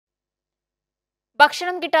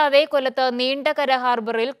ഭക്ഷണം കിട്ടാതെ കൊല്ലത്ത് നീണ്ടകര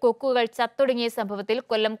ഹാർബറിൽ കൊക്കുകൾ ചത്തൊടുങ്ങിയ സംഭവത്തിൽ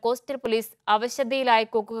കൊല്ലം കോസ്റ്റൽ പോലീസ് അവശതയിലായ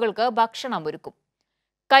കൊക്കുകൾക്ക് ഭക്ഷണം ഒരുക്കും.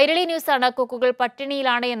 കൈരളി ന്യൂസാണ് കൊക്കുകൾ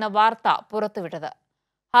പട്ടിണിയിലാണ് എന്ന വാർത്ത പുറത്തുവിട്ടത്.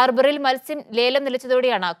 ഹാർബറിൽ മത്സ്യം ലേലം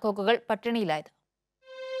നിലച്ചതോടെയാണ് കൊക്കുകൾ പട്ടിണിയിലായത്.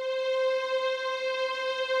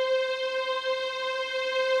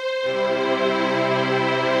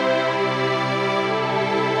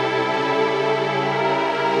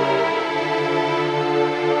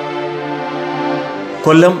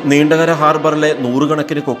 കൊല്ലം നീണ്ടകര ഹാർബറിലെ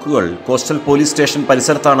നൂറുകണക്കിന് കൊക്കുകൾ കോസ്റ്റൽ പോലീസ് സ്റ്റേഷൻ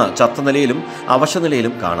പരിസരത്താണ് ചത്ത നിലയിലും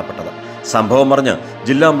അവശനിലയിലും കാണപ്പെട്ടത്. സംഭവം അറിഞ്ഞ്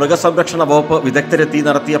ജില്ലാ മൃഗസംരക്ഷണ വകുപ്പ് വിദഗ്ധരെത്തി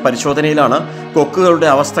നടത്തിയ പരിശോധനയിലാണ് കൊക്കുകളുടെ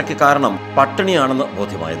അവസ്ഥയ്ക്ക് കാരണം പട്ടിണിയാണെന്ന്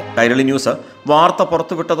ബോധ്യമായത്. കൈരളി ന്യൂസ് വാർത്ത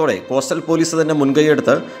പുറത്തുവിട്ടതോടെ കോസ്റ്റൽ പോലീസ് തന്നെ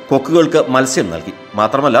മുൻകൈയെടുത്ത് കൊക്കുകൾക്ക് മത്സ്യം നൽകി.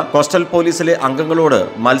 മാത്രമല്ല, കോസ്റ്റൽ പോലീസിലെ അംഗങ്ങളോട്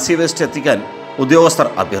മത്സ്യ വേസ്റ്റ് എത്തിക്കാൻ ഉദ്യോഗസ്ഥർ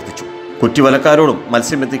അഭ്യർത്ഥിച്ചു. കുറ്റിവലക്കാരോടും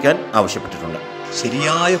മത്സ്യം എത്തിക്കാൻ ആവശ്യപ്പെട്ടിട്ടുണ്ട്.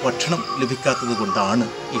 ശരിയായ ഭക്ഷണം ലഭിക്കാത്തത് കൊണ്ടാണ്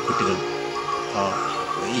ഈ കുട്ടികൾ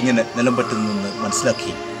ഇങ്ങനെ നിലംപെട്ട് നിന്ന്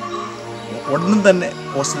മനസ്സിലാക്കി ഉടനെ തന്നെ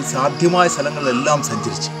കോസ്റ്റൽ സാധ്യമായ സ്ഥലങ്ങളിലെല്ലാം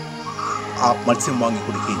സഞ്ചരിച്ച് ആ മത്സ്യം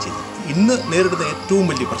വാങ്ങിക്കൊടുക്കുകയും ചെയ്തു. ഇന്ന് നേരിടുന്ന ഏറ്റവും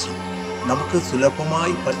വലിയ പ്രശ്നം നമുക്ക്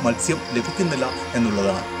സുലഭമായി മത്സ്യം ലഭിക്കുന്നില്ല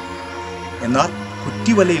എന്നുള്ളതാണ്. എന്നാൽ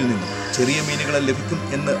കുറ്റിവലയിൽ നിന്നും ചെറിയ മീനുകളെ ലഭിക്കും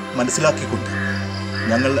എന്ന് മനസ്സിലാക്കിക്കൊണ്ട്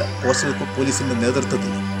ഞങ്ങൾ കോസ്റ്റൽ പോലീസിൻ്റെ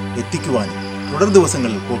നേതൃത്വത്തിൽ എത്തിക്കുവാനും തുടർ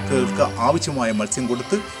ദിവസങ്ങളിൽ കൊക്കുകൾക്ക് ആവശ്യമായ മത്സ്യം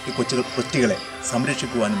കൊടുത്ത് ഈ കൊച്ചുകളെ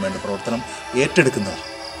സംരക്ഷിക്കുവാനും വേണ്ട പ്രവർത്തനം ഏറ്റെടുക്കുന്നതാണ്.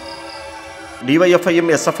 ഡിവൈഎഫ്ഐയും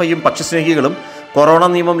എസ്എഫ്ഐയും പക്ഷിസ്നേഹികളും കൊറോണ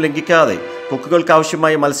നിയമം ലംഘിക്കാതെ കൊക്കുകൾക്ക്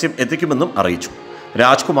ആവശ്യമായ മത്സ്യം എത്തിക്കുമെന്നും അറിയിച്ചു.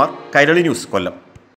 രാജ്കുമാർ, കൈരളി ന്യൂസ്, കൊല്ലം.